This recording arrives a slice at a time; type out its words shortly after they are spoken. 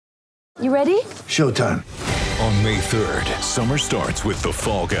You ready? Showtime. On May 3rd, summer starts with The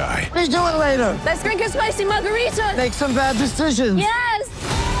Fall Guy. Let's do it later. Let's drink a spicy margarita. Make some bad decisions. Yes!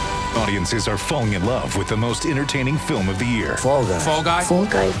 Audiences are falling in love with the most entertaining film of the year. Fall Guy. Fall Guy? Fall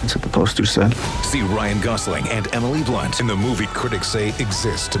Guy. That's what the poster said. See Ryan Gosling and Emily Blunt in the movie critics say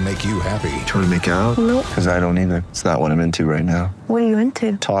exists to make you happy. Trying to make it out? Nope. Because I don't either. It's not what I'm into right now. What are you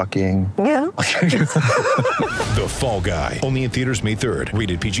into? Talking. Yeah. The Fall Guy. Only in theaters May 3rd.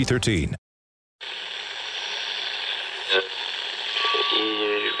 Rated PG-13.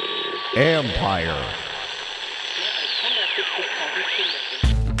 Empire.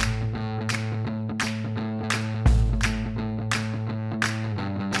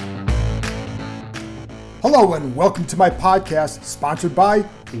 Hello and welcome to my podcast sponsored by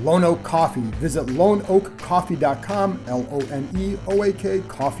Lone Oak Coffee. Visit loneoakcoffee.com, Loneoak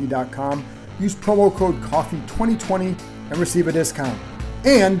coffee.com. Use promo code COFFEE2020 and receive a discount.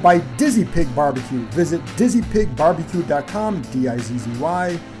 And by Dizzy Pig Barbecue. Visit dizzypigbarbecue.com,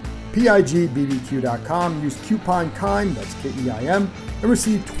 DIZZY, PIGBBQ.com. Use coupon KEIM, that's KEIM, and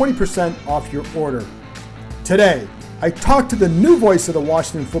receive 20% off your order. Today, I talked to the new voice of the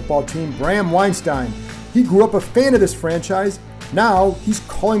Washington football team, Bram Weinstein. He grew up a fan of this franchise. Now he's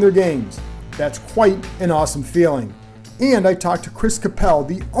calling their games. That's quite an awesome feeling. And I talked to Chris Capel,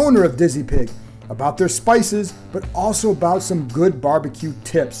 the owner of Dizzy Pig, about their spices, but also about some good barbecue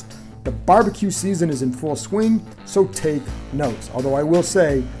tips. The barbecue season is in full swing, so take notes. Although I will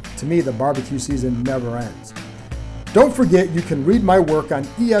say, to me, the barbecue season never ends. Don't forget, you can read my work on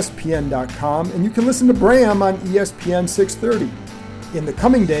ESPN.com, and you can listen to Bram on ESPN 630. In the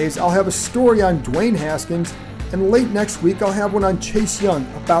coming days, I'll have a story on Dwayne Haskins, and late next week, I'll have one on Chase Young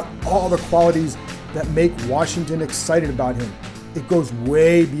about all the qualities that make Washington excited about him. It goes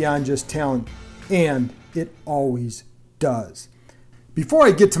way beyond just talent, and it always does. Before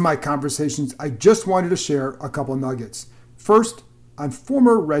I get to my conversations, I just wanted to share a couple nuggets. First, on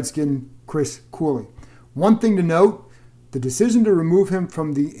former Redskin Chris Cooley. One thing to note, the decision to remove him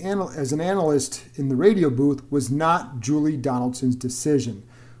from as an analyst in the radio booth was not Julie Donaldson's decision.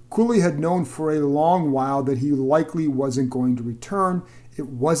 Cooley had known for a long while that he likely wasn't going to return. It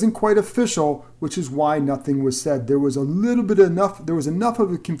wasn't quite official, which is why nothing was said. There was enough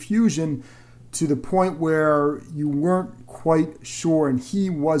of a confusion to the point where you weren't quite sure, and he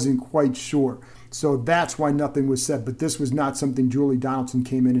wasn't quite sure. So that's why nothing was said. But this was not something Julie Donaldson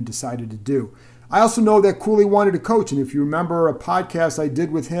came in and decided to do. I also know that Cooley wanted to coach, and if you remember a podcast I did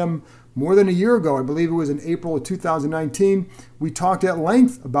with him more than a year ago, I believe it was in April of 2019, we talked at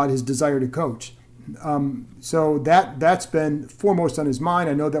length about his desire to coach. So that's been foremost on his mind.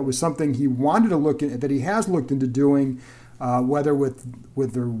 I know that was something he wanted to look at, that he has looked into doing, whether with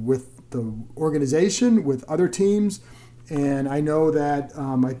the organization, with other teams. And I know that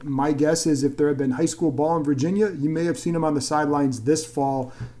my guess is if there had been high school ball in Virginia, you may have seen him on the sidelines this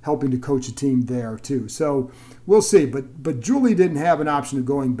fall helping to coach a team there too. So we'll see. But Julie didn't have an option of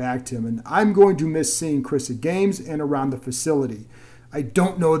going back to him. And I'm going to miss seeing Chris at games and around the facility. I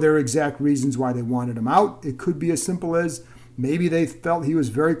don't know their exact reasons why they wanted him out. It could be as simple as maybe they felt he was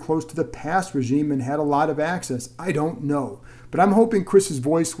very close to the past regime and had a lot of access. I don't know. But I'm hoping Chris's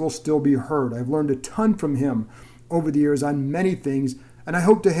voice will still be heard. I've learned a ton from him over the years on many things, and I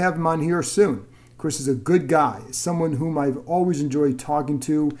hope to have him on here soon. Chris is a good guy, someone whom I've always enjoyed talking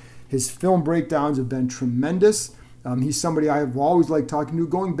to. His film breakdowns have been tremendous. He's somebody I've always liked talking to,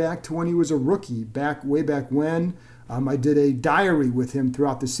 going back to when he was a rookie, way back when. I did a diary with him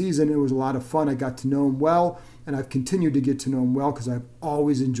throughout the season. It was a lot of fun. I got to know him well, and I've continued to get to know him well because I've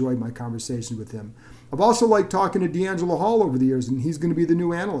always enjoyed my conversations with him. I've also liked talking to D'Angelo Hall over the years, and he's going to be the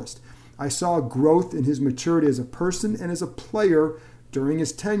new analyst. I saw growth in his maturity as a person and as a player during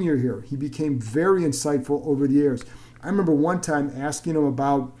his tenure here. He became very insightful over the years. I remember one time asking him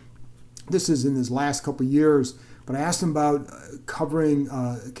about, this is in his last couple of years, but I asked him about covering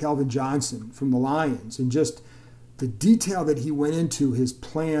Calvin Johnson from the Lions and just the detail that he went into his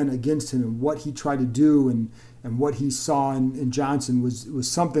plan against him and what he tried to do and what he saw in Johnson was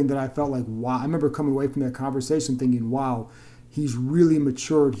something that I felt like, wow. I remember coming away from that conversation thinking, wow, he's really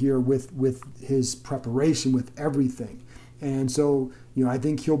matured here with his preparation, with everything. And so, I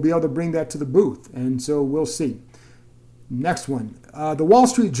think he'll be able to bring that to the booth. And so we'll see. Next one. The Wall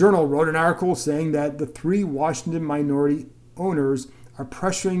Street Journal wrote an article saying that the 3 Washington minority owners are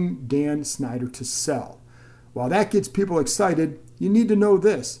pressuring Dan Snyder to sell. While that gets people excited, you need to know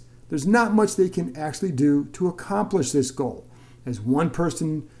this. There's not much they can actually do to accomplish this goal. As one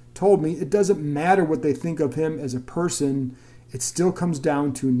person told me, it doesn't matter what they think of him as a person. It still comes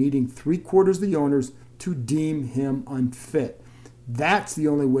down to needing 3/4 of the owners to deem him unfit. That's the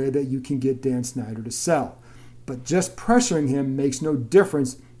only way that you can get Dan Snyder to sell. But just pressuring him makes no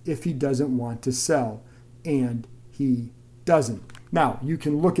difference if he doesn't want to sell, and he doesn't. Now, you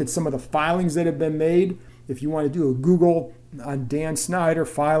can look at some of the filings that have been made. If you want to do a Google on Dan Snyder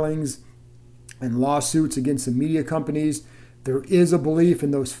filings and lawsuits against the media companies, there is a belief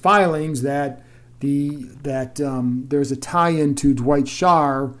in those filings that there's a tie-in to Dwight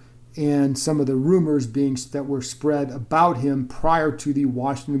Schrute and some of the rumors that were spread about him prior to the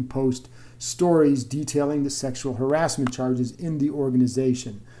Washington Post stories detailing the sexual harassment charges in the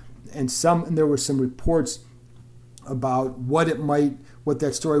organization. And there were some reports about what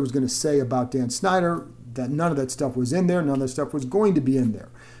that story was going to say about Dan Snyder, that none of that stuff was in there, none of that stuff was going to be in there.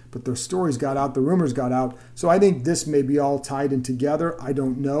 But the stories got out, the rumors got out. So I think this may be all tied in together. I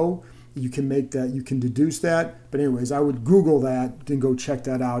don't know. You can deduce that. But anyways, I would Google that and go check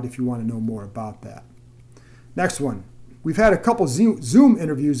that out if you want to know more about that. Next one. We've had a couple Zoom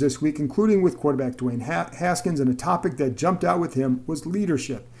interviews this week, including with quarterback Dwayne Haskins, and a topic that jumped out with him was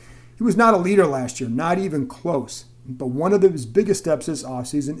leadership. He was not a leader last year, not even close. But one of his biggest steps this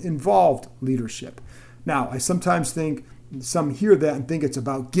offseason involved leadership. Now, I sometimes think some hear that and think it's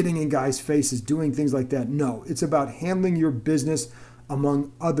about getting in guys' faces, doing things like that. No, it's about handling your business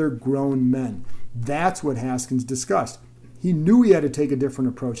among other grown men. That's what Haskins discussed. He knew he had to take a different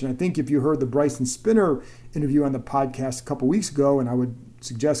approach. And I think if you heard the Bryson Spinner interview on the podcast a couple weeks ago, and I would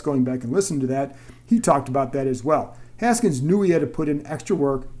suggest going back and listening to that, he talked about that as well. Haskins knew he had to put in extra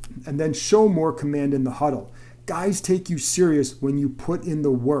work and then show more command in the huddle. Guys take you serious when you put in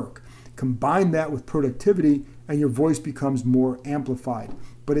the work. Combine that with productivity and your voice becomes more amplified.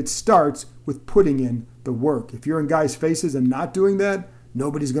 But it starts with putting in the work. If you're in guys' faces and not doing that,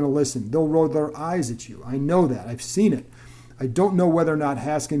 nobody's going to listen. They'll roll their eyes at you. I know that. I've seen it. I don't know whether or not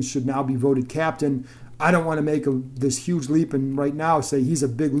Haskins should now be voted captain. I don't want to make this huge leap and right now say he's a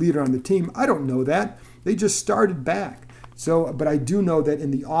big leader on the team. I don't know that. They just started back. But I do know that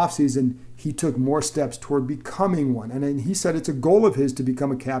in the offseason, he took more steps toward becoming one. And he said it's a goal of his to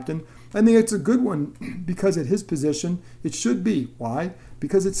become a captain. I think it's a good one because at his position, it should be. Why?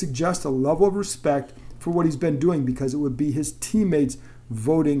 Because it suggests a level of respect for what he's been doing, because it would be his teammates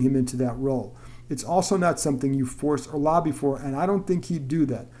voting him into that role. It's also not something you force or lobby for, and I don't think he'd do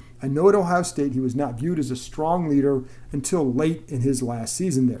that. I know at Ohio State he was not viewed as a strong leader until late in his last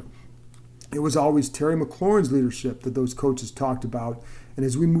season there. It was always Terry McLaurin's leadership that those coaches talked about. And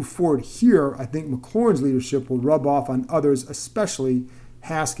as we move forward here, I think McLaurin's leadership will rub off on others, especially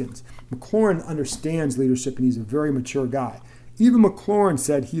Haskins. McLaurin understands leadership, and he's a very mature guy. Even McLaurin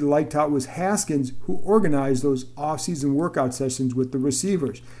said he liked how it was Haskins who organized those off-season workout sessions with the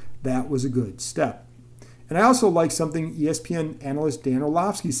receivers. That was a good step. And I also like something ESPN analyst Dan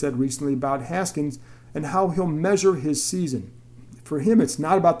Orlovsky said recently about Haskins and how he'll measure his season. For him, it's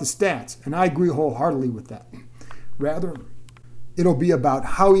not about the stats, and I agree wholeheartedly with that. Rather, it'll be about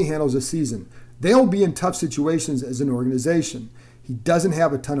how he handles a season. They'll be in tough situations as an organization. He doesn't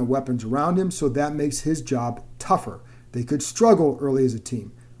have a ton of weapons around him, so that makes his job tougher. They could struggle early as a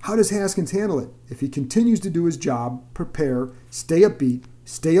team. How does Haskins handle it? If he continues to do his job, prepare, stay upbeat,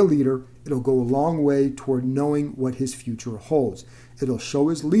 stay a leader, it'll go a long way toward knowing what his future holds. It'll show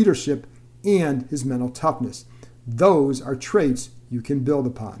his leadership and his mental toughness. Those are traits you can build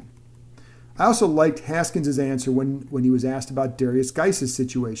upon. I also liked Haskins' answer when he was asked about Darius Geis's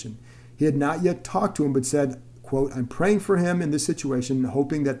situation. He had not yet talked to him, but said, quote, "I'm praying for him in this situation,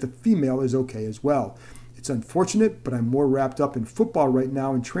 hoping that the female is okay as well. It's unfortunate, but I'm more wrapped up in football right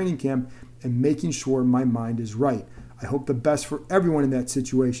now in training camp and making sure my mind is right. I hope the best for everyone in that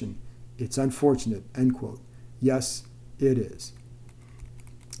situation. It's unfortunate," end quote. Yes, it is.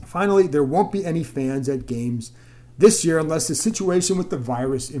 Finally, there won't be any fans at games this year unless the situation with the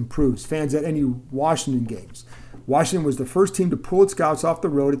virus improves. Fans at any Washington games. Washington was the first team to pull its scouts off the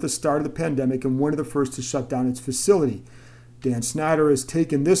road at the start of the pandemic and one of the first to shut down its facility. Dan Snyder has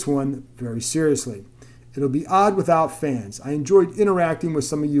taken this one very seriously. It'll be odd without fans. I enjoyed interacting with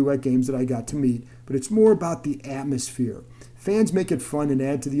some of you at games that I got to meet, but it's more about the atmosphere. Fans make it fun and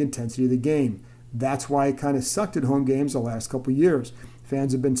add to the intensity of the game. That's why it kind of sucked at home games the last couple of years.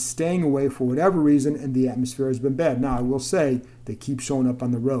 Fans have been staying away for whatever reason, and the atmosphere has been bad. Now, I will say they keep showing up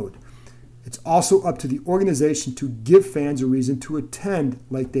on the road. It's also up to the organization to give fans a reason to attend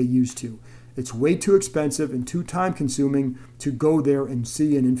like they used to. It's way too expensive and too time-consuming to go there and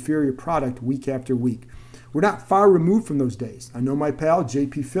see an inferior product week after week. We're not far removed from those days. I know my pal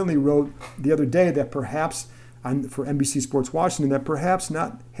J.P. Finley wrote the other day that perhaps, for NBC Sports Washington, that perhaps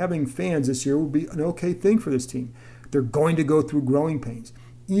not having fans this year will be an okay thing for this team. They're going to go through growing pains.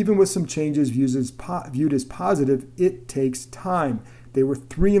 even with some changes viewed as positive, it takes time. They were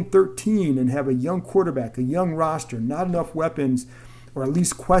 3-13 and have a young quarterback, a young roster, not enough weapons, or at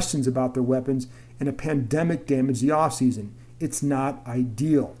least questions about their weapons, and a pandemic damaged the offseason. It's not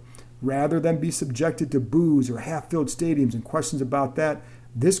ideal. Rather than be subjected to boos or half-filled stadiums and questions about that,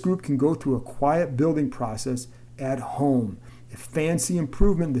 this group can go through a quiet building process at home. If fans see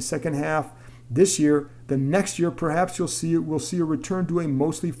improvement in the second half this year, then next year perhaps we'll see a return to a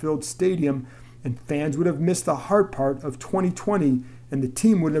mostly filled stadium, and fans would have missed the hard part of 2020, and the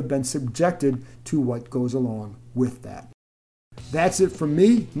team wouldn't have been subjected to what goes along with that. That's it from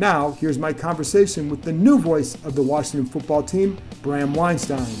me. Now, here's my conversation with the new voice of the Washington football team, Bram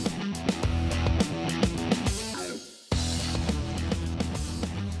Weinstein.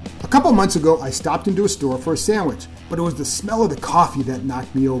 A couple months ago, I stopped into a store for a sandwich, but it was the smell of the coffee that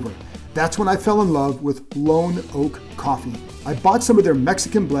knocked me over. That's when I fell in love with Lone Oak Coffee. I bought some of their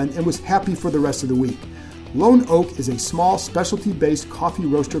Mexican blend and was happy for the rest of the week. Lone Oak is a small specialty-based coffee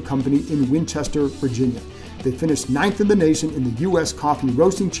roaster company in Winchester, Virginia. They finished 9th in the nation in the U.S. Coffee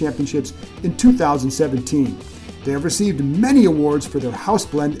Roasting Championships in 2017. They have received many awards for their house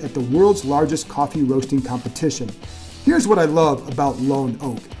blend at the world's largest coffee roasting competition. Here's what I love about Lone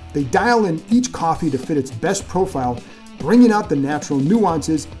Oak. They dial in each coffee to fit its best profile, bringing out the natural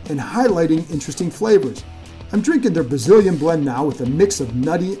nuances and highlighting interesting flavors. I'm drinking their Brazilian blend now with a mix of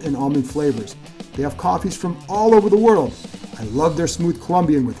nutty and almond flavors. They have coffees from all over the world. I love their smooth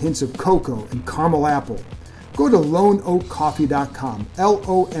Colombian with hints of cocoa and caramel apple. Go to loneoakcoffee.com,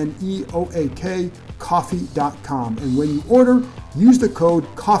 Loneoak coffee.com, and when you order, use the code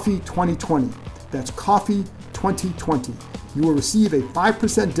COFFEE2020. That's COFFEE2020. You will receive a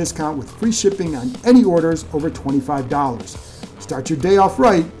 5% discount with free shipping on any orders over $25. Start your day off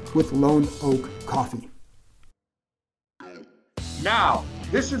right with Lone Oak Coffee. Now,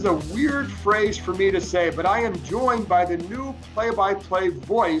 this is a weird phrase for me to say, but I am joined by the new play-by-play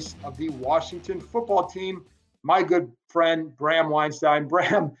voice of the Washington football team, my good friend, Bram Weinstein.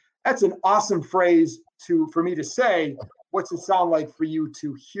 Bram, that's an awesome phrase for me to say. What's it sound like for you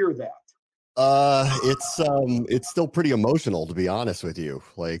to hear that? It's still pretty emotional, to be honest with you.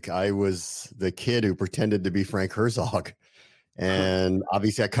 Like, I was the kid who pretended to be Frank Herzog, and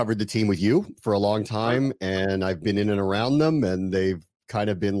obviously I covered the team with you for a long time, and I've been in and around them, and they've kind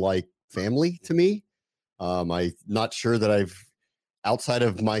of been like family to me. I'm not sure that outside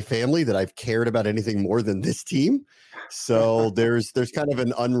of my family, that I've cared about anything more than this team. So there's kind of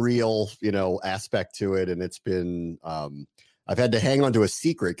an unreal, aspect to it. And it's been, I've had to hang on to a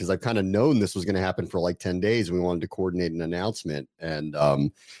secret because I've kind of known this was going to happen for like 10 days. And we wanted to coordinate an announcement. And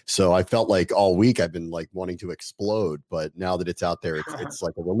so I felt like all week I've been like wanting to explode, but now that it's out there, it's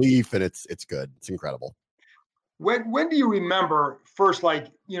like a relief, and it's good. It's incredible. When do you remember first, like,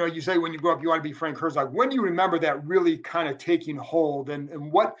 you say when you grow up, you want to be Frank Herzog. When do you remember that really kind of taking hold?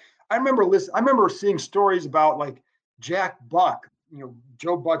 And what I remember seeing stories about like Jack Buck,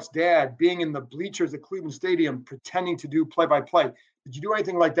 Joe Buck's dad, being in the bleachers at Cleveland Stadium, pretending to do play-by-play. Did you do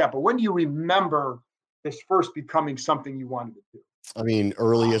anything like that? But when do you remember this first becoming something you wanted to do? I mean,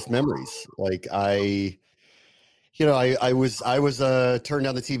 earliest memories. Like I was a turn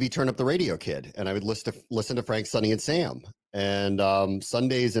down the TV, turn up the radio kid, and I would listen to Frank, Sonny, and Sam. And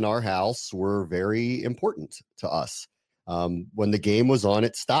Sundays in our house were very important to us. When the game was on,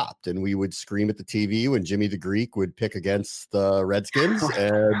 it stopped, and we would scream at the TV when Jimmy the Greek would pick against the Redskins.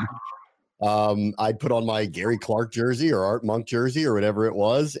 And I'd put on my Gary Clark jersey or Art Monk jersey or whatever it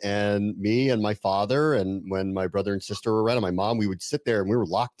was, and me and my father, and when my brother and sister were around, and my mom, we would sit there and we were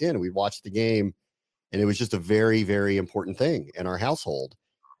locked in and we'd watch the game. And it was just a very, very important thing in our household.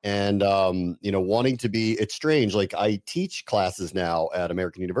 And, wanting to be, it's strange. Like, I teach classes now at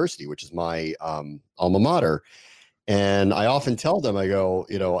American University, which is my alma mater. And I often tell them, I go,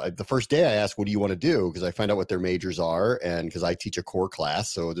 the first day I ask, what do you want to do? Because I find out what their majors are. And because I teach a core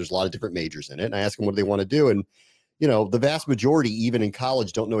class, so there's a lot of different majors in it. And I ask them what do they want to do. And, the vast majority, even in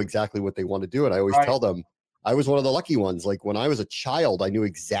college, don't know exactly what they want to do. And I always tell them, I was one of the lucky ones. Like, when I was a child, I knew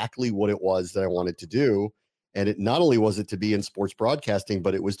exactly what it was that I wanted to do. And it not only was it to be in sports broadcasting,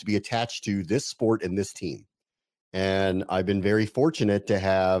 but it was to be attached to this sport and this team. And I've been very fortunate to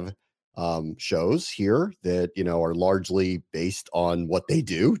have shows here that, are largely based on what they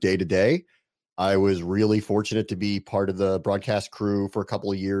do day to day. I was really fortunate to be part of the broadcast crew for a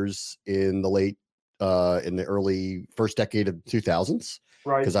couple of years in the early first decade of the 2000s.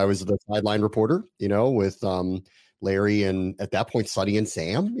 Right. Because I was the sideline reporter, with Larry and at that point, Sonny and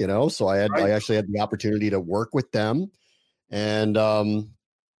Sam, so I actually had the opportunity to work with them, and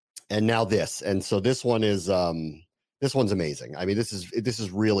now this. And so this one is this one's amazing. I mean, this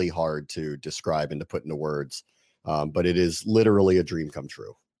is really hard to describe and to put into words, but it is literally a dream come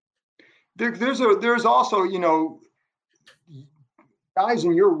true. There's also, you know, guys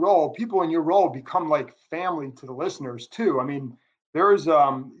in your role, people in your role become like family to the listeners too. I mean, there's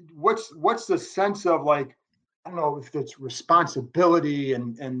what's the sense of, like, I don't know if it's responsibility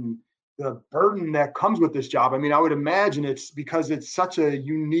and the burden that comes with this job. I mean, I would imagine it's because it's such a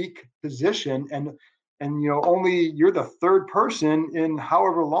unique position, and you know, only you're the third person in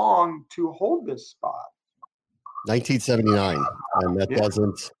however long to hold this spot. 1979, and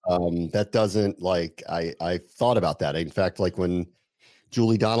that doesn't like I thought about that. In fact, like when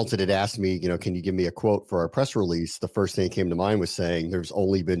Julie Donaldson had asked me, you know, can you give me a quote for our press release? The first thing that came to mind was saying there's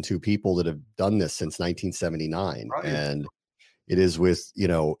only been 2 people that have done this since 1979. Right. And it is with, you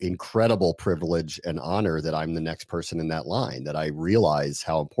know, incredible privilege and honor that I'm the next person in that line, that I realize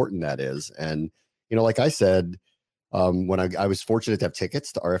how important that is. And, you know, like I said, when I was fortunate to have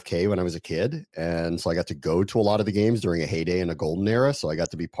tickets to RFK when I was a kid. And so I got to go to a lot of the games during a heyday and a golden era. So I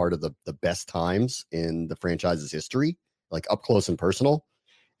got to be part of the best times in the franchise's history, like up close and personal.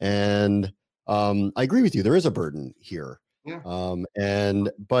 And I agree with you. There is a burden here. Yeah.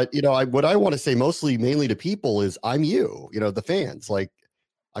 But you know, what I want to say mainly to people is I'm you, you know, the fans, like,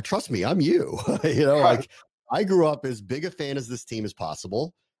 trust me, I'm you, you know, like I grew up as big a fan as this team as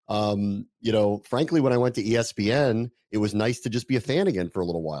possible. You know, frankly, when I went to ESPN, it was nice to just be a fan again for a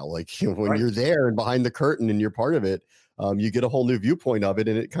little while. Like, you know, when you're there and behind the curtain and you're part of it, you get a whole new viewpoint of it,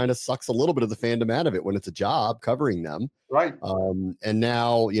 and it kind of sucks a little bit of the fandom out of it when it's a job covering them. Right. And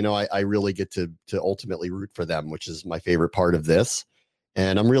now, you know, I really get to ultimately root for them, which is my favorite part of this.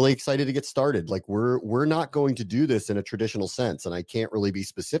 And I'm really excited to get started. Like we're not going to do this in a traditional sense. And I can't really be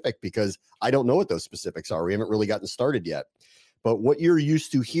specific because I don't know what those specifics are. We haven't really gotten started yet. But what you're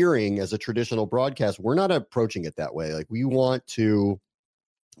used to hearing as a traditional broadcast, we're not approaching it that way. Like we want to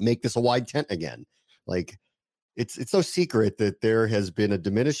make this a wide tent again. Like it's no secret that there has been a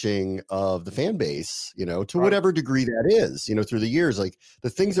diminishing of the fan base, you know, to whatever degree that is, you know, through the years. Like the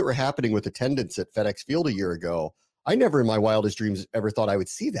things that were happening with attendance at FedEx Field a year ago, I never in my wildest dreams ever thought I would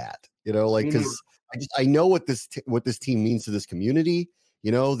see that, you know, like, because I know what this team means to this community.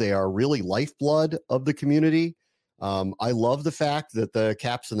 You know, they are really lifeblood of the community. I love the fact that the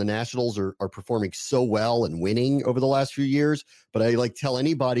Caps and the Nationals are performing so well and winning over the last few years. But I like tell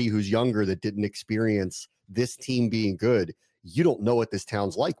anybody who's younger that didn't experience this team being good, you don't know what this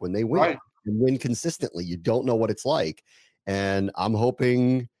town's like when they win and win consistently. You don't know what it's like. And I'm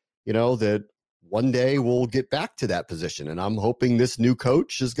hoping, you know, that one day we'll get back to that position. And I'm hoping this new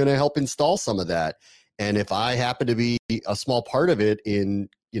coach is going to help install some of that. And if I happen to be a small part of it in,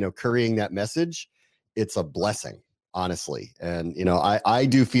 you know, carrying that message, it's a blessing, honestly. And, you know, I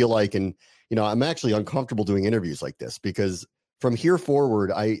do feel like, and, you know, I'm actually uncomfortable doing interviews like this because from here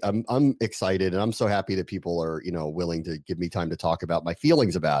forward, I'm excited and I'm so happy that people are, you know, willing to give me time to talk about my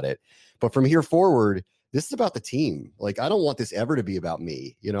feelings about it. But from here forward, this is about the team. Like, I don't want this ever to be about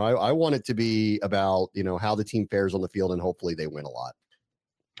me. You know, I want it to be about, you know, how the team fares on the field and hopefully they win a lot.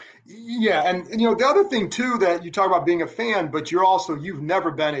 Yeah. And you know, the other thing too, that you talk about being a fan, but you've never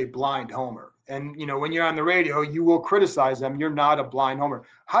been a blind homer. And, you know, when you're on the radio, you will criticize them. You're not a blind homer.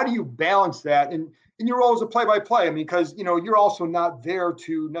 How do you balance that in your role as a play-by-play? I mean, because, you know, you're also not there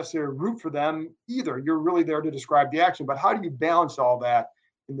to necessarily root for them either. You're really there to describe the action. But how do you balance all that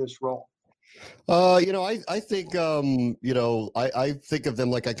in this role? You know, I think, you know, I think of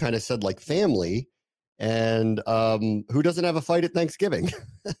them like I kind of said, like family. And who doesn't have a fight at Thanksgiving?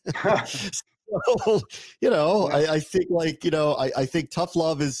 So, you know, I think like, you know, I think tough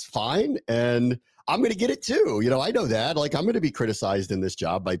love is fine. And I'm going to get it too. You know, I know that, like, I'm going to be criticized in this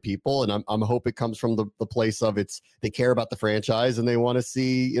job by people, and I'm hope it comes from the place of they care about the franchise and they want to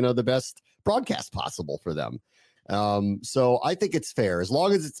see, you know, the best broadcast possible for them. So I think it's fair as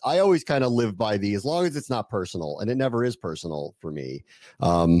long as I always kind of live by as long as it's not personal, and it never is personal for me.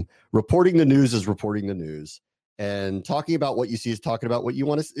 Reporting the news is reporting the news, and talking about what you see is talking about what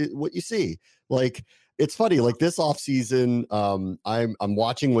you see. Like, it's funny, like this offseason, I'm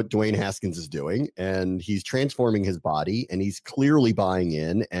watching what Dwayne Haskins is doing, and he's transforming his body, and he's clearly buying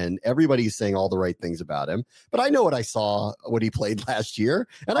in, and everybody's saying all the right things about him. But I know what I saw when he played last year,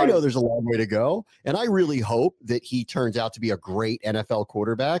 and I know there's a long way to go. And I really hope that he turns out to be a great NFL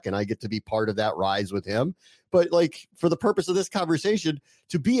quarterback, and I get to be part of that rise with him. But like, for the purpose of this conversation,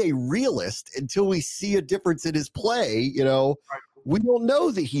 to be a realist until we see a difference in his play, you know, we don't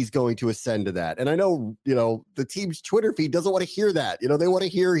know that he's going to ascend to that. And I know, the team's Twitter feed doesn't want to hear that. They want to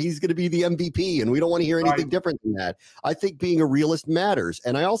hear he's going to be the MVP, and we don't want to hear anything different than that. I think being a realist matters.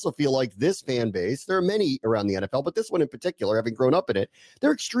 And I also feel like this fan base, there are many around the NFL, but this one in particular, having grown up in it,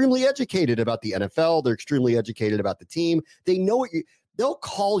 they're extremely educated about the NFL. They're extremely educated about the team. They know what they'll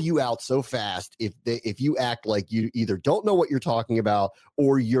call you out so fast if you act like you either don't know what you're talking about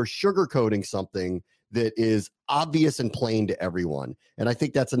or you're sugarcoating something that is obvious and plain to everyone. And I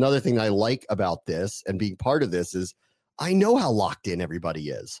think that's another thing I like about this and being part of this is I know how locked in everybody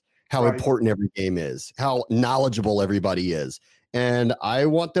is, how important every game is, how knowledgeable everybody is. And I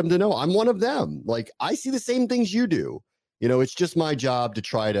want them to know I'm one of them. Like, I see the same things you do. It's just my job to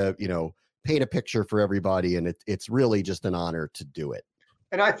try to, paint a picture for everybody. And it's really just an honor to do it.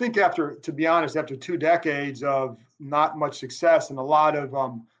 And I think after 2 decades of not much success and a lot of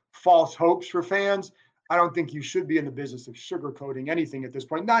false hopes for fans, I don't think you should be in the business of sugarcoating anything at this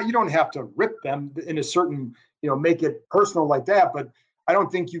point. Now, you don't have to rip them in a certain, make it personal like that, but I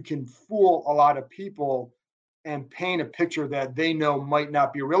don't think you can fool a lot of people and paint a picture that they know might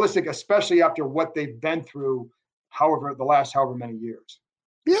not be realistic, especially after what they've been through, the last however many years.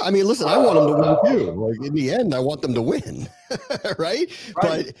 Yeah, I mean, listen, I want them to win too. Like, in the end, I want them to win, right?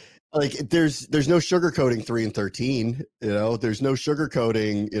 But like, there's no sugarcoating 3-13. There's no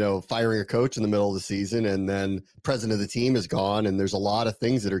sugarcoating. Firing a coach in the middle of the season, and then president of the team is gone, and there's a lot of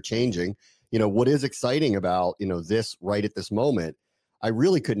things that are changing. What is exciting about this right at this moment? I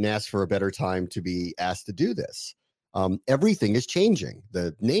really couldn't ask for a better time to be asked to do this. Everything is changing.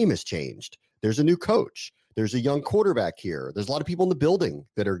 The name has changed. There's a new coach. There's a young quarterback here. There's a lot of people in the building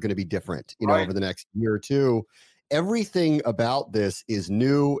that are going to be different, over the next year or two. Everything about this is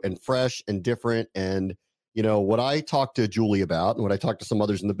new and fresh and different. And, what I talked to Julie about and what I talked to some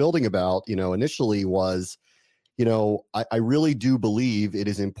others in the building about, initially was, I really do believe it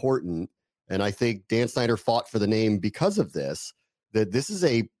is important. And I think Dan Snyder fought for the name because of this, that this is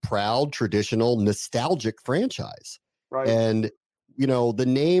a proud, traditional, nostalgic franchise. Right. And the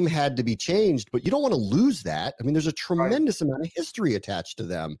name had to be changed, but you don't want to lose that. I mean, there's a tremendous amount of history attached to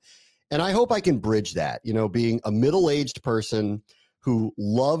them. And I hope I can bridge that, being a middle-aged person who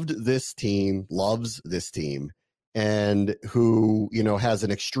loves this team, and who, has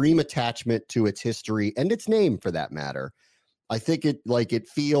an extreme attachment to its history and its name for that matter. I think it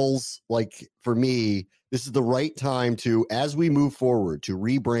feels like, for me, this is the right time to, as we move forward, to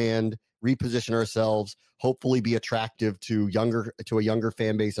rebrand, reposition ourselves, hopefully be attractive to a younger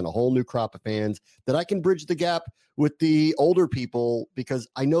fan base and a whole new crop of fans, that I can bridge the gap with the older people, because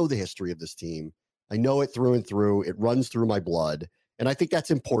I know the history of this team. I know it through and through. It runs through my blood. And I think that's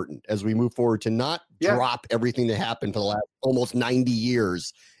important as we move forward, to not drop everything that happened for the last almost 90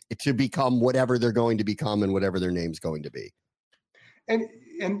 years to become whatever they're going to become and whatever their name's going to be.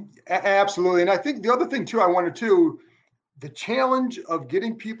 And absolutely. And I think the other thing too, the challenge of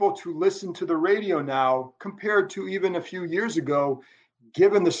getting people to listen to the radio now compared to even a few years ago,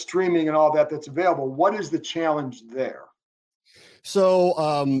 given the streaming and all that's available, what is the challenge there? So,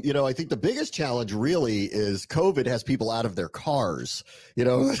 I think the biggest challenge really is COVID has people out of their cars,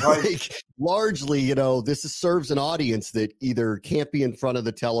 like largely, this serves an audience that either can't be in front of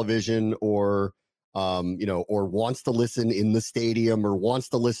the television or wants to listen in the stadium or wants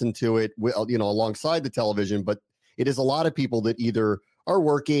to listen to it, alongside the television. But it is a lot of people that either are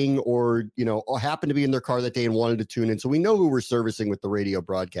working or, happen to be in their car that day and wanted to tune in. So we know who we're servicing with the radio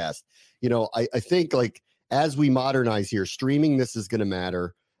broadcast. I think, like, as we modernize here, streaming this is going to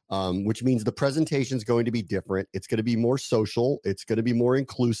matter, which means the presentation is going to be different. It's going to be more social. It's going to be more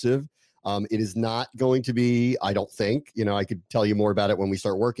inclusive. It is not going to be, I don't think, I could tell you more about it when we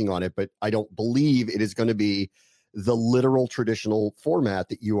start working on it, but I don't believe it is going to be the literal traditional format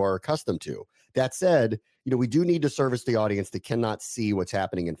that you are accustomed to. That said, we do need to service the audience that cannot see what's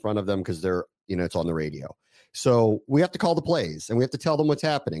happening in front of them because they're, it's on the radio. So we have to call the plays and we have to tell them what's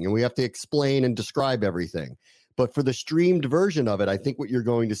happening and we have to explain and describe everything. But for the streamed version of it, I think what you're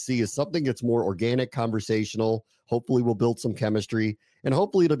going to see is something that's more organic, conversational. Hopefully we'll build some chemistry, and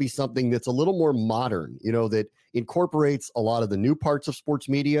hopefully it'll be something that's a little more modern, that incorporates a lot of the new parts of sports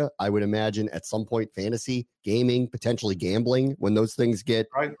media. I would imagine at some point fantasy, gaming, potentially gambling when those things get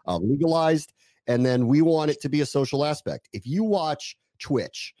legalized. And then we want it to be a social aspect. If you watch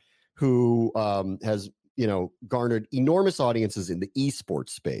Twitch, who has, garnered enormous audiences in the esports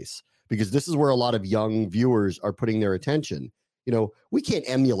space, because this is where a lot of young viewers are putting their attention. We can't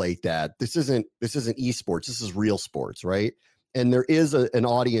emulate that. This isn't esports. This is real sports, right? And there is an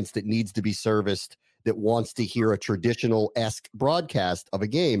audience that needs to be serviced that wants to hear a traditional-esque broadcast of a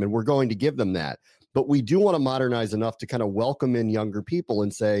game, and we're going to give them that. but we do want to modernize enough to kind of welcome in younger people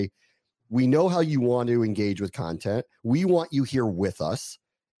and say, we know how you want to engage with content. We want you here with us.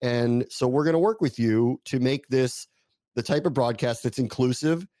 And so we're going to work with you to make this the type of broadcast that's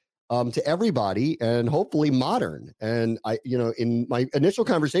inclusive to everybody and hopefully modern. And I, in my initial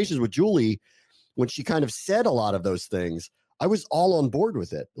conversations with Julie, when she kind of said a lot of those things, I was all on board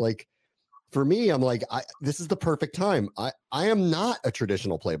with it. Like, for me, I'm like, this is the perfect time. I am not a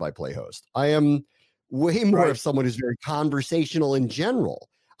traditional play-by-play host. I am way more of someone who's very conversational in general.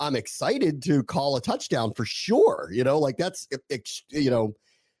 I'm excited to call a touchdown for sure. Like that's, it's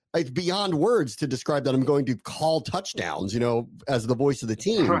beyond words to describe that I'm going to call touchdowns, as the voice of the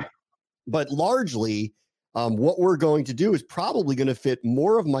team. Right. But largely, what we're going to do is probably going to fit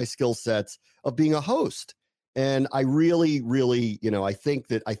more of my skill sets of being a host. And I really, really, I think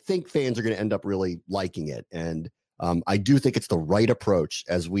fans are going to end up really liking it. And I do think it's the right approach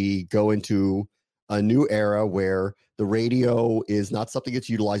as we go into a new era where the radio is not something that's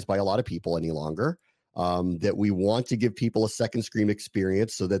utilized by a lot of people any longer. That we want to give people a second screen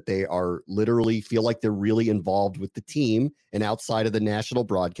experience so that they are literally feel like they're really involved with the team and outside of the national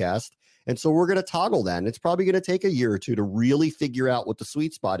broadcast. And so we're going to toggle that. And it's probably going to take a year or two to really figure out what the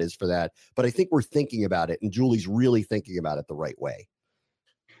sweet spot is for that. But I think we're thinking about it, and Julie's really thinking about it the right way.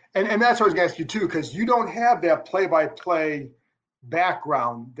 And that's what I was going to ask you too, because you don't have that play-by-play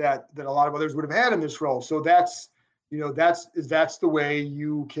background that a lot of others would have had in this role. So that's the way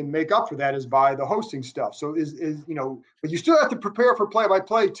you can make up for that is by the hosting stuff. So but you still have to prepare for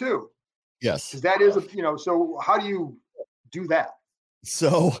play-by-play too. Yes. That is, so how do you do that?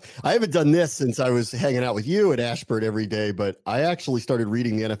 So I haven't done this since I was hanging out with you at Ashburn every day, but I actually started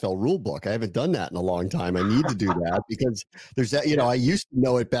reading the NFL rule book. I haven't done that in a long time. I need to do that because there's that, I used to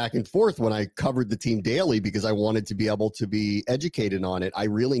know it back and forth when I covered the team daily because I wanted to be able to be educated on it. I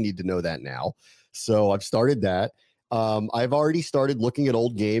really need to know that now. So I've started that. I've already started looking at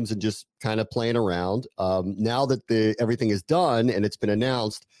old games and just kind of playing around. Now that everything is done and it's been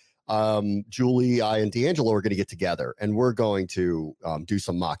announced, Julie, I, and D'Angelo are going to get together and we're going to do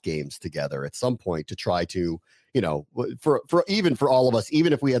some mock games together at some point to try to, for all of us,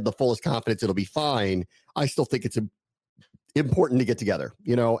 even if we had the fullest confidence, it'll be fine. I still think it's important to get together,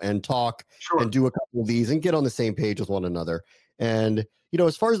 and talk and do a couple of these and get on the same page with one another. And,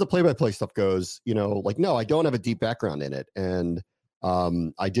 as far as the play-by-play stuff goes, no, I don't have a deep background in it. And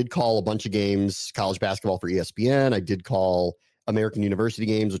I did call a bunch of games, college basketball for ESPN. I did call American University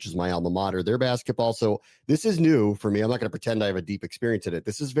games, which is my alma mater, their basketball. So this is new for me. I'm not going to pretend I have a deep experience in it.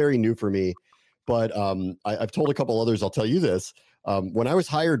 This is very new for me. But I've told a couple others, I'll tell you this. When I was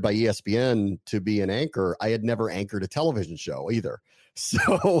hired by ESPN to be an anchor, I had never anchored a television show either.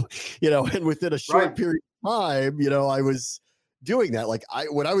 So, and within a short period of time, I was doing that. Like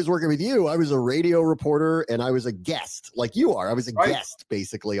when I was working with you, I was a radio reporter and I was a guest like you are. I was a guest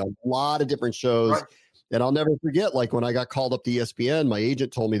basically on a lot of different shows. Right. And I'll never forget, like when I got called up to ESPN, my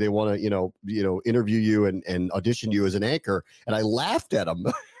agent told me they want to, interview you and audition you as an anchor. And I laughed at him.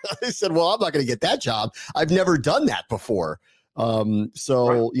 I said, well, I'm not going to get that job. I've never done that before. I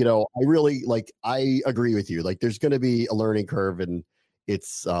really I agree with you. Like there's going to be a learning curve and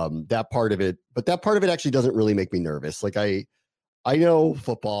it's that part of it. But that part of it actually doesn't really make me nervous. Like I know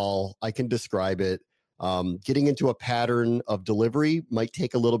football. I can describe it. Getting into a pattern of delivery might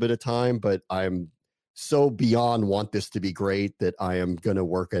take a little bit of time, but I'm so beyond want this to be great that I am going to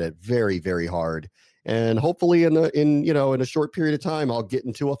work at it very, very hard. And hopefully in a short period of time, I'll get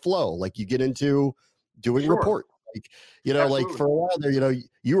into a flow. Like you get into doing report, like for a while there,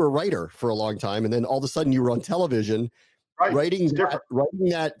 you were a writer for a long time. And then all of a sudden you were on television, writing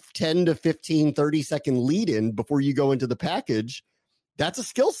that 10 to 15, 30 second lead in before you go into the package. That's a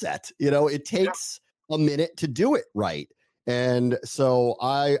skill set. It takes a minute to do it right. And so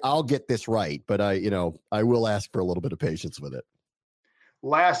I'll get this right, but I will ask for a little bit of patience with it.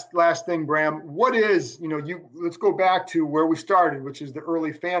 Last thing, Bram, what is, let's go back to where we started, which is the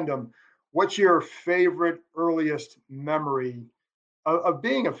early fandom. What's your favorite earliest memory of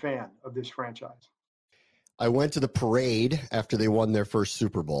being a fan of this franchise? I went to the parade after they won their first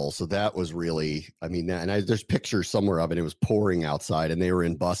Super Bowl. So that was really, there's pictures somewhere of it. It was pouring outside and they were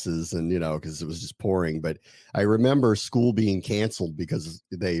in buses and, because it was just pouring. But I remember school being canceled because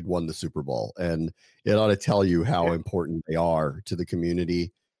they'd won the Super Bowl. And it ought to tell you how important they are to the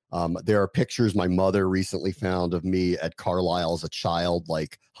community. There are pictures my mother recently found of me at Carlisle as a child,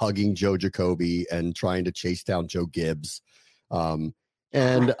 like hugging Joe Jacoby and trying to chase down Joe Gibbs.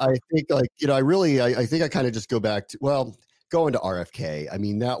 And I think I think I kind of just go back to, going to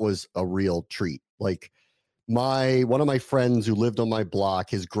RFK. That was a real treat. Like one of my friends who lived on my block,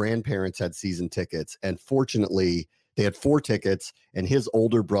 his grandparents had season tickets, and fortunately they had 4 tickets, and his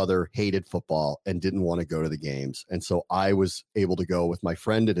older brother hated football and didn't want to go to the games. And so I was able to go with my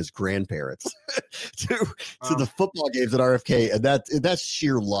friend and his grandparents to the football games at RFK. And that's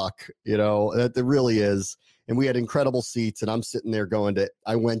sheer luck, that really is. And we had incredible seats, and I'm sitting there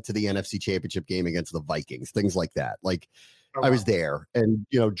I went to the NFC Championship game against the Vikings, things like that. Like, I was there and,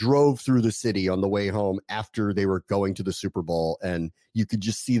 drove through the city on the way home after they were going to the Super Bowl, and you could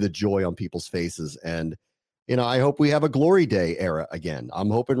just see the joy on people's faces. And, I hope we have a glory day era again. I'm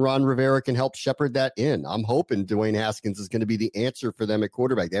hoping Ron Rivera can help shepherd that in. I'm hoping Dwayne Haskins is going to be the answer for them at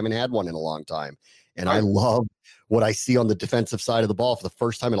quarterback. They haven't had one in a long time. And I love what I see on the defensive side of the ball. For the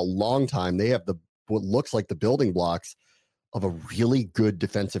first time in a long time, they have what looks like the building blocks of a really good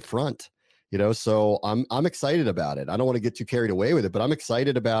defensive front. So I'm excited about it. I don't want to get too carried away with it, but I'm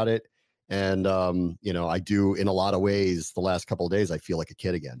excited about it. And, I do, in a lot of ways, the last couple of days, I feel like a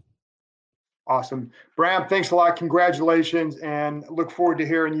kid again. Awesome. Bram, thanks a lot. Congratulations. And look forward to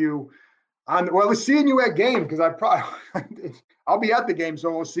hearing you seeing you at game, because I'll be at the game.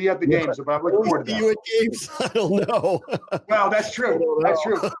 So we'll see you at the game. So, but I look forward to that. See you at games? I don't know. Well, that's true. That's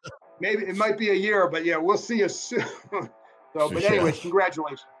true. Maybe it might be a year, but yeah, we'll see you soon. But anyways,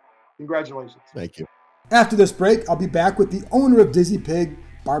 congratulations. Congratulations. Thank you. After this break, I'll be back with the owner of Dizzy Pig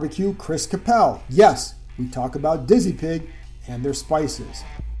Barbecue, Chris Capel. Yes, we talk about Dizzy Pig and their spices.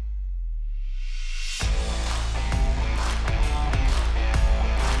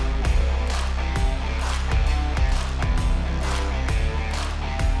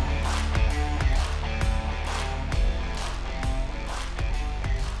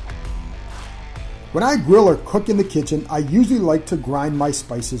 When I grill or cook in the kitchen, I usually like to grind my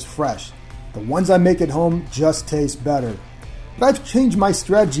spices fresh. The ones I make at home just taste better. But I've changed my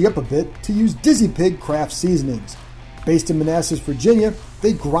strategy up a bit to use Dizzy Pig craft seasonings. Based in Manassas, Virginia,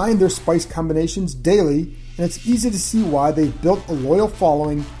 they grind their spice combinations daily, and it's easy to see why they've built a loyal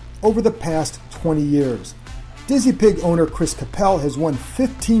following over the past 20 years. Dizzy Pig owner Chris Capel has won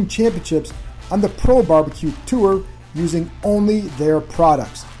 15 championships on the Pro Barbecue Tour using only their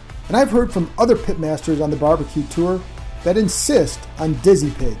products. And I've heard from other pitmasters on the barbecue tour that insist on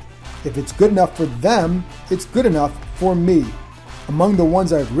Dizzy Pig. If it's good enough for them, it's good enough for me. Among the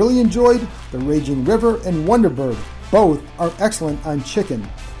ones I've really enjoyed, the Raging River and Wonderbird. Both are excellent on chicken.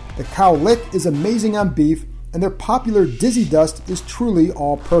 The Cow Lick is amazing on beef, and their popular Dizzy Dust is truly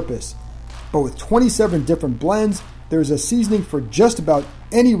all-purpose. But with 27 different blends, there's a seasoning for just about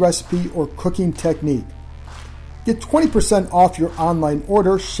any recipe or cooking technique. Get 20% off your online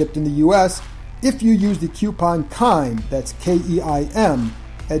order shipped in the U.S. if you use the coupon KEIM, that's K-E-I-M,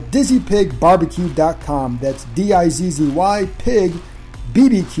 at dizzypigbarbecue.com, that's D-I-Z-Z-Y, pig,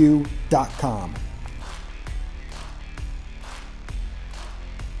 BBQ.com.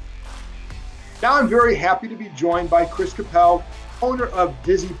 Now I'm very happy to be joined by Chris Capel, owner of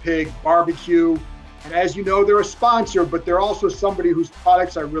Dizzy Pig Barbecue. And as you know, they're a sponsor, but they're also somebody whose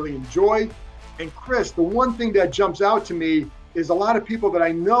products I really enjoy. And Chris, the one thing that jumps out to me is a lot of people that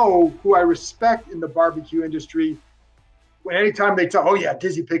I know who I respect in the barbecue industry. When anytime they tell, oh yeah,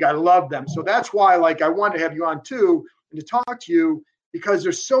 Dizzy Pig, I love them. So that's why I wanted to have you on too and to talk to you, because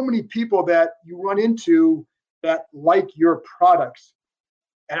there's so many people that you run into that like your products.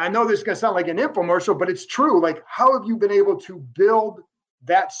 And I know this is going to sound like an infomercial, but it's true. How have you been able to build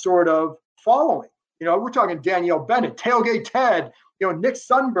that sort of following? We're talking Danielle Bennett, Tailgate Ted, Nick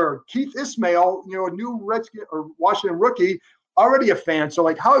Sundberg, Keith Ismail, a new Redskin or Washington rookie, already a fan.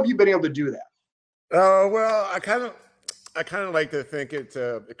 So how have you been able to do that? Well, I kind of like to think it's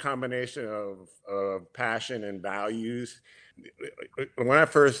a combination of passion and values. When I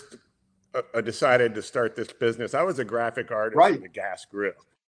first decided to start this business, I was a graphic artist in the gas grill.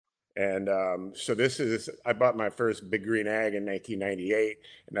 And so I bought my first Big Green Egg in 1998,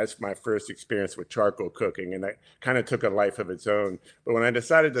 and that's my first experience with charcoal cooking, and that kind of took a life of its own. But when I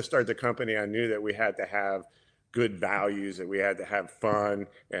decided to start the company, I knew that we had to have good values, that we had to have fun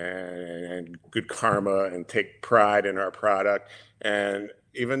and good karma and take pride in our product. And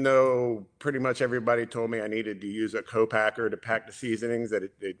even though pretty much everybody told me I needed to use a co-packer to pack the seasonings, that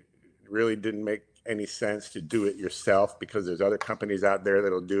it really didn't make any sense to do it yourself because there's other companies out there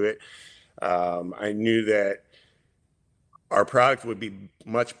that'll do it. I knew that our product would be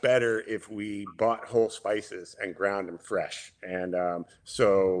much better if we bought whole spices and ground them fresh. And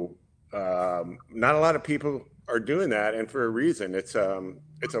so not a lot of people are doing that, and for a reason. It's a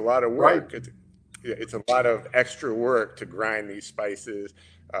lot of work. Right. It's a lot of extra work to grind these spices,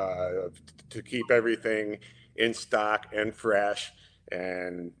 to keep everything in stock and fresh.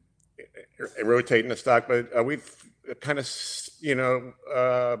 And rotating the stock, but we've kind of,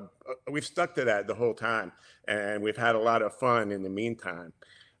 we've stuck to that the whole time, and we've had a lot of fun in the meantime.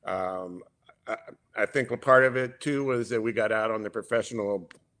 I think a part of it too was that we got out on the professional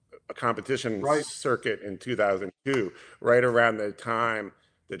competition circuit in 2002, right around the time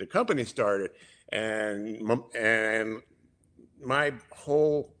that the company started, and my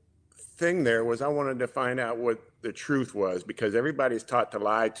whole thing there was I wanted to find out what the truth was, because everybody's taught to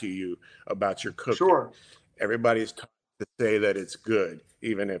lie to you about your cooking. Sure. Everybody's taught to say that it's good,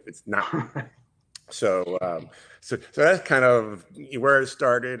 even if it's not. So that's kind of where it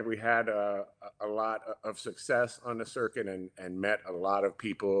started. We had a lot of success on the circuit and met a lot of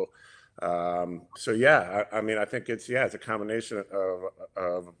people. So yeah, I mean, I think it's a combination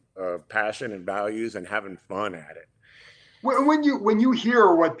of passion and values and having fun at it. When you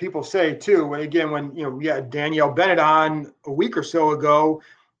hear what people say too, and again, when we had Danielle Bennett on a week or so ago,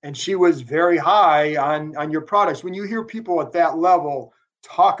 and she was very high on your products. When you hear people at that level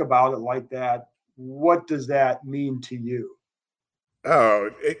talk about it like that, what does that mean to you? Oh,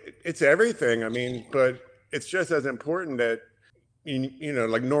 it's everything. I mean, but it's just as important that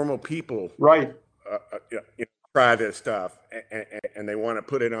like normal people, right? Try this stuff and they want to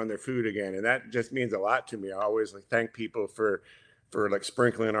put it on their food again, and that just means a lot to me. I always thank people for like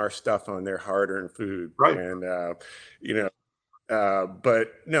sprinkling our stuff on their hard-earned food, right? And but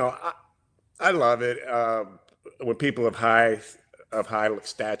no, I love it when people of high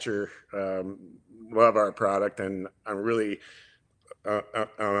stature love our product, and I'm really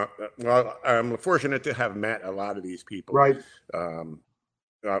well, I'm fortunate to have met a lot of these people, right?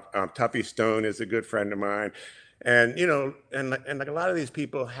 Tuffy Stone is a good friend of mine, and and like a lot of these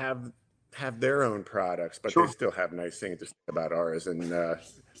people have their own products, but sure. They still have nice things to say about ours, and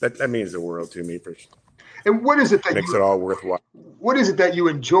that means the world to me for sure. And what is it that makes it all worthwhile? What is it that you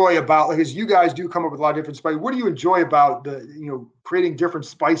enjoy about, because you guys do come up with a lot of different spices? What do you enjoy about the creating different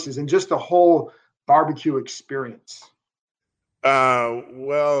spices and just the whole barbecue experience?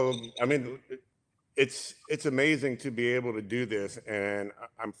 Well, I mean, it's amazing to be able to do this, and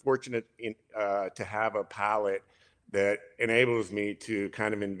I'm fortunate to have a palate that enables me to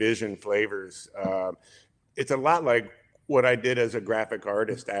kind of envision flavors. It's a lot like what I did as a graphic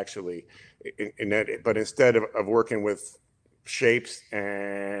artist, actually, but instead of working with shapes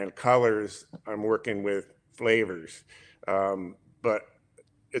and colors, I'm working with flavors. But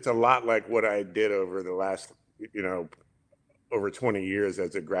it's a lot like what I did over the last, over 20 years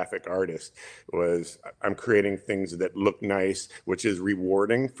as a graphic artist. Was I'm creating things that look nice, which is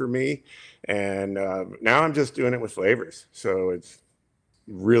rewarding for me. And now I'm just doing it with flavors. So it's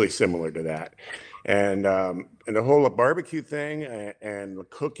really similar to that. And the whole barbecue thing and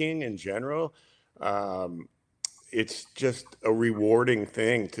cooking in general, it's just a rewarding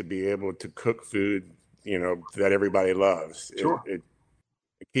thing to be able to cook food, that everybody loves. Sure. It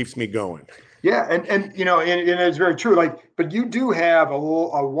keeps me going. Yeah, and it's very true. But you do have a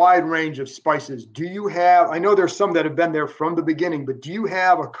wide range of spices. Do you have? I know there's some that have been there from the beginning, but do you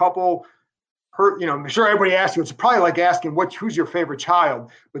have a couple? I'm sure everybody asks you. It's probably like asking who's your favorite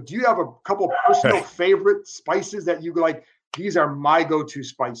child. But do you have a couple personal favorite spices that you like? These are my go-to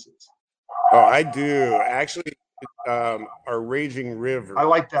spices. Oh, I do actually. Our Raging River. I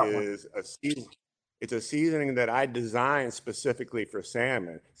like that is one. It's a seasoning that I designed specifically for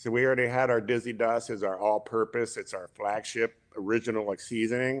salmon. So we already had our Dizzy Dust as our all-purpose. It's our flagship original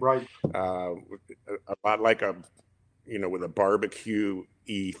seasoning. Right. A lot like with a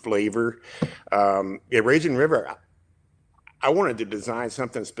barbecue-y flavor. Raging River, I wanted to design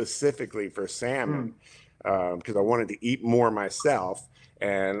something specifically for salmon because I wanted to eat more myself.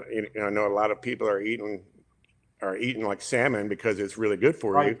 And I know a lot of people are eating like salmon because it's really good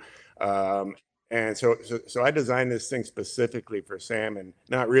for you. And so I designed this thing specifically for salmon,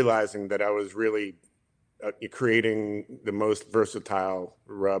 not realizing that I was really creating the most versatile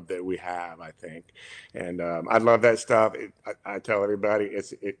rub that we have, I think. And I love that stuff. I tell everybody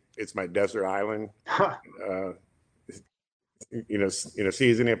it's my desert island.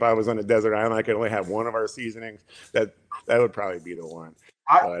 Seasoning. If I was on a desert island, I could only have one of our seasonings. That would probably be the one.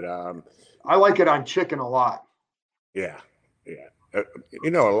 I like it on chicken a lot. Yeah. A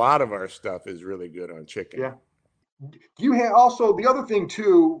lot of our stuff is really good on chicken. Yeah. You have also the other thing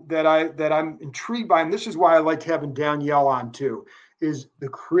too that I'm intrigued by, and this is why I like having Danielle on too, is the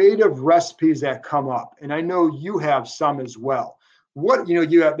creative recipes that come up. And I know you have some as well.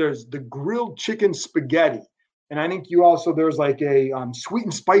 There's the grilled chicken spaghetti. And I think you also, there's like a sweet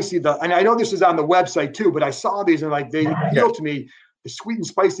and spicy, and I know this is on the website too, but I saw these and they appeal to me, the sweet and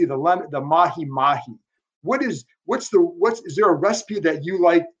spicy, the mahi mahi. Is there a recipe that you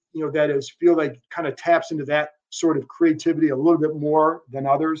like that is feel like kind of taps into that sort of creativity a little bit more than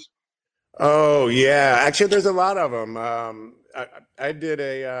others? Oh yeah, actually, there's a lot of them. I did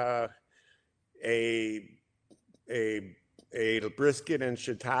a brisket and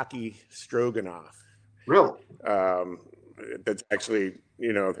shiitake stroganoff. Really? That's actually,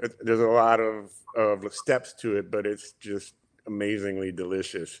 there's a lot of steps to it, but it's just amazingly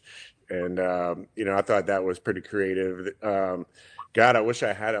delicious. And, I thought that was pretty creative. God, I wish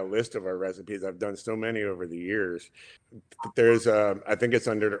I had a list of our recipes. I've done so many over the years. There's, I think it's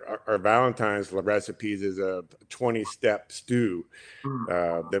under our Valentine's recipes is a 20-step stew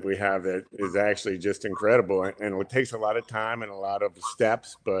that we have that is actually just incredible. And it takes a lot of time and a lot of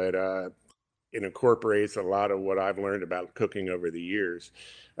steps, but it incorporates a lot of what I've learned about cooking over the years.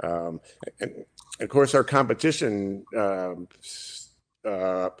 And of course, our competition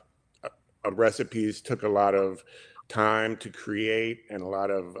recipes took a lot of time to create and a lot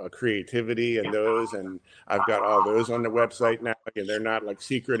of creativity in those. And I've got all those on the website now. And they're not like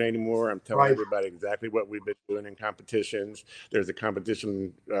secret anymore. I'm telling everybody exactly what we've been doing in competitions. There's a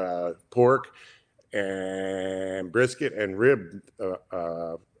competition pork and brisket and rib.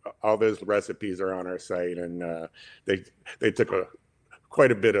 All those recipes are on our site, and they took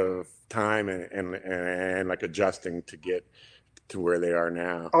quite a bit of time and like adjusting to get to where they are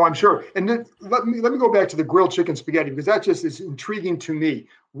now. Oh, I'm sure. And then let me go back to the grilled chicken spaghetti, because that just is intriguing to me.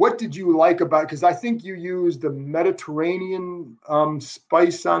 What did you like about? Because I think you used the Mediterranean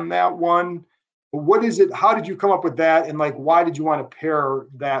spice on that one. What is it? How did you come up with that? And like, why did you want to pair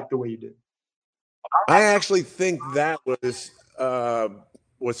that the way you did? I actually think that was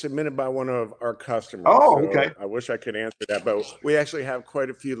submitted by one of our customers. Oh, so okay. I wish I could answer that, but we actually have quite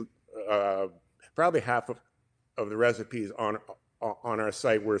a few, probably half of the recipes on our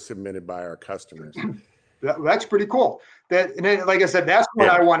site were submitted by our customers. That's pretty cool. And then, like I said, that's what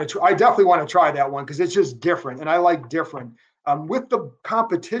I want to try. I definitely want to try that one because it's just different, and I like different. With the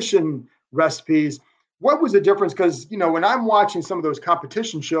competition recipes, what was the difference? Because when I'm watching some of those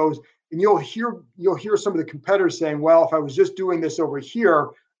competition shows, and you'll hear some of the competitors saying, well, if I was just doing this over here,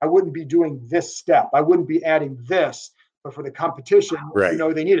 I wouldn't be doing this step. I wouldn't be adding this. But for the competition,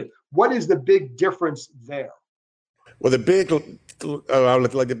 they need it. What is the big difference there? Well, the big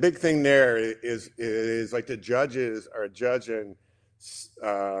thing there is like the judges are judging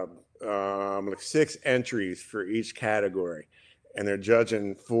like 6 entries for each category. And they're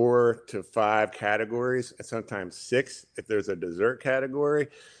judging 4 to 5 categories, and sometimes 6 if there's a dessert category.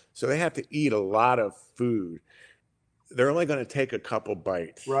 So they have to eat a lot of food. They're only going to take a couple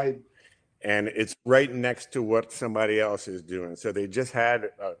bites. Right. And it's right next to what somebody else is doing. So they just had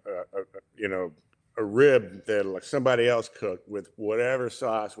a rib that like somebody else cooked with whatever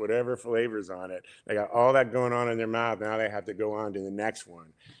sauce, whatever flavors on it. They got all that going on in their mouth. Now they have to go on to the next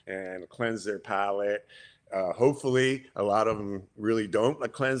one and cleanse their palate. Hopefully a lot of them really don't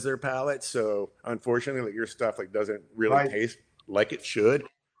cleanse their palate. So unfortunately your stuff doesn't really taste like it should,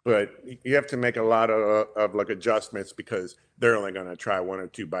 but you have to make a lot of adjustments because they're only going to try 1 or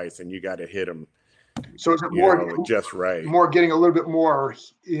 2 bites and you got to hit them. So is it more just right? More getting a little bit more,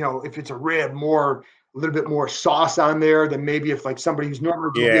 if it's a rib, a little bit more sauce on there than maybe if somebody who's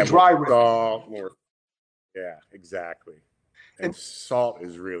normally doing a dry rib. Salt, yeah, exactly. And salt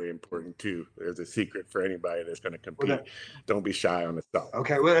is really important too. There's a secret for anybody that's going to compete. Don't be shy on the salt.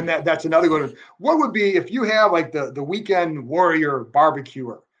 Okay, well, and that's another good one. What would be if you have the weekend warrior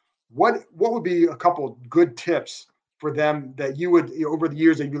barbecuer? What would be a couple good tips for them that you would over the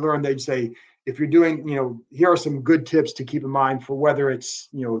years that you learned? They'd say, if you're doing, here are some good tips to keep in mind for whether it's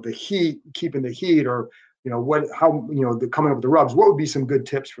the heat, keeping the heat, or the coming up with the rubs. What would be some good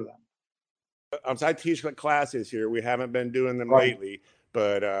tips for them? I teach classes here. We haven't been doing them lately,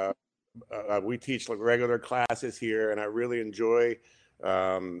 but we teach regular classes here, and I really enjoy,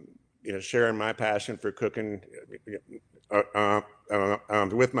 sharing my passion for cooking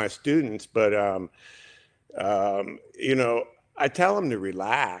with my students. But I tell them to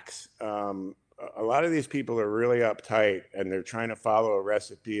relax. A lot of these people are really uptight, and they're trying to follow a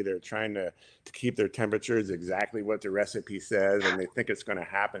recipe. They're trying to keep their temperatures exactly what the recipe says, and they think it's going to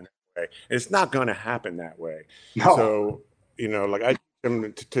happen. It's not going to happen that way. No. So, I teach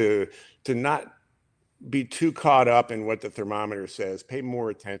them to not be too caught up in what the thermometer says. Pay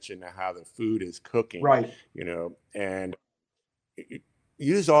more attention to how the food is cooking. Right. And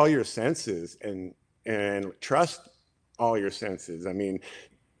use all your senses and trust all your senses. I mean,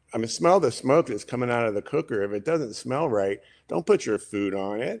 smell the smoke that's coming out of the cooker. If it doesn't smell right, don't put your food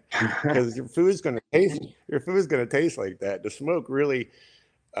on it because your food is going to taste like that. The smoke really,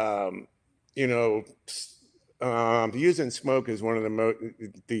 using smoke is one of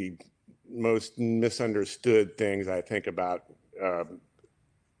the most misunderstood things I think about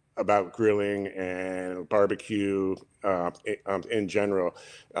grilling and barbecue in general.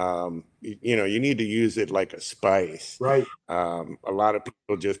 You need to use it like a spice. Right. A lot of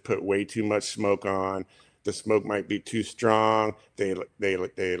people just put way too much smoke on. The smoke might be too strong. They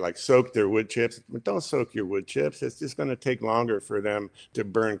like soak their wood chips, but don't soak your wood chips. It's just going to take longer for them to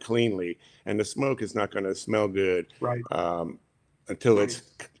burn cleanly, and the smoke is not going to smell good. Right. Until it's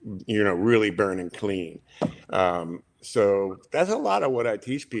really burning clean. So that's a lot of what I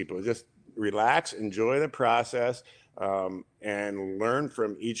teach people. Just relax, enjoy the process, and learn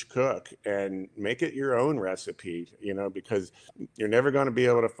from each cook and make it your own recipe, because you're never going to be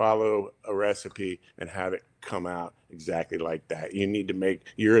able to follow a recipe and have it come out exactly like that. You need to make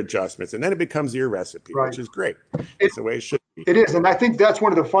your adjustments, and then it becomes your recipe, right. Which is great. It's the way it should be. It is. And I think that's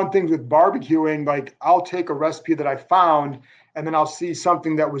one of the fun things with barbecuing. Like, I'll take a recipe that I found, and then I'll see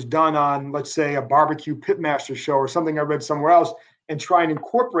something that was done on, let's say, a barbecue pitmaster show or something I read somewhere else, and try and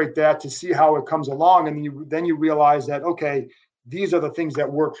incorporate that to see how it comes along. And then you realize that, okay, these are the things that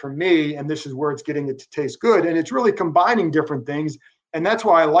work for me, and this is where it's getting it to taste good. And it's really combining different things. And that's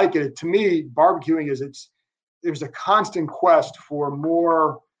why I like it. To me, barbecuing there's a constant quest for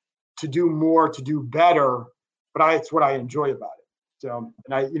more, to do better. But it's what I enjoy about it. So,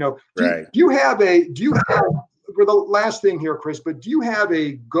 and do you have for the last thing here, Chris, but do you have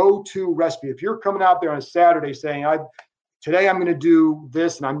a go-to recipe? If you're coming out there on a Saturday saying, today I'm going to do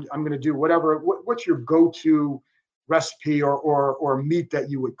this and I'm going to do whatever, what's your go-to recipe or meat that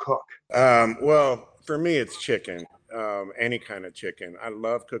you would cook? Well, for me, it's chicken, any kind of chicken. I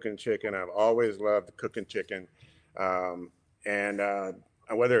love cooking chicken. I've always loved cooking chicken. And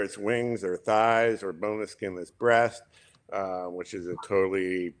whether it's wings or thighs or boneless, skinless breast, which is a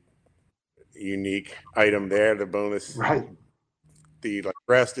totally unique item there. The boneless, right? The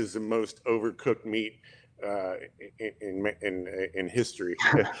breast is the most overcooked meat in history.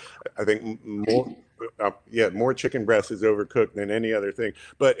 I think more chicken breast is overcooked than any other thing.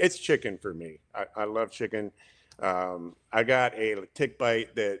 But it's chicken for me. I love chicken. I got a tick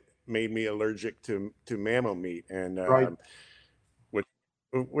bite that made me allergic to mammal meat, and right.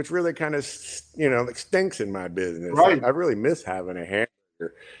 which really kind of stinks in my business. Right. I really miss having a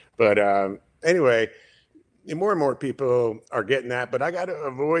hamburger. But anyway, more and more people are getting that, but I got to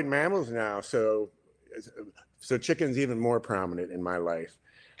avoid mammals now. So chicken's even more prominent in my life.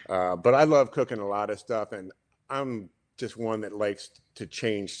 But I love cooking a lot of stuff, and I'm just one that likes to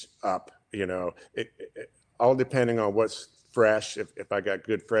change up, it all depending on what's fresh. If I got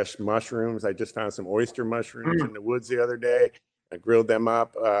good fresh mushrooms, I just found some oyster mushrooms in the woods the other day. I grilled them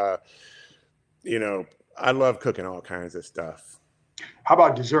up. I love cooking all kinds of stuff. How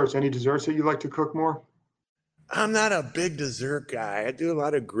about desserts? Any desserts that you like to cook more? I'm not a big dessert guy. I do a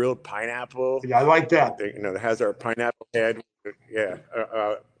lot of grilled pineapple. Yeah, I like that. That has our pineapple head. Yeah.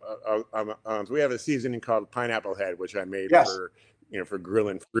 We have a seasoning called pineapple head, which I made for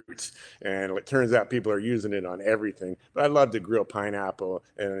grilling fruits. And it turns out people are using it on everything. But I love to grill pineapple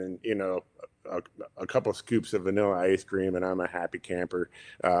and, a couple scoops of vanilla ice cream, and I'm a happy camper.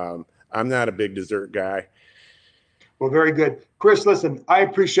 I'm not a big dessert guy. Well, very good. Chris, listen, I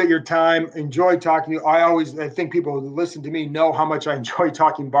appreciate your time. Enjoy talking to you. I think people who listen to me know how much I enjoy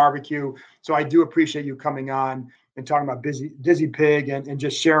talking barbecue. So I do appreciate you coming on and talking about Dizzy Pig and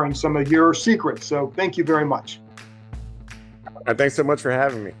just sharing some of your secrets. So thank you very much. Thanks so much for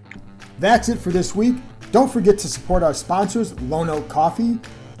having me. That's it for this week. Don't forget to support our sponsors, Lone Oak Coffee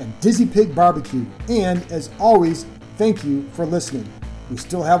and Dizzy Pig Barbecue. And as always, thank you for listening. We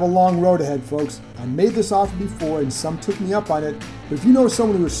still have a long road ahead, folks. I made this offer before and some took me up on it. But if you know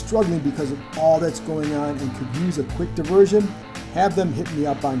someone who is struggling because of all that's going on and could use a quick diversion, have them hit me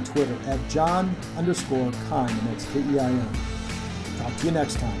up on Twitter at John_Keim, and that's Keim. Talk to you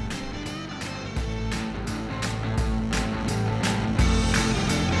next time.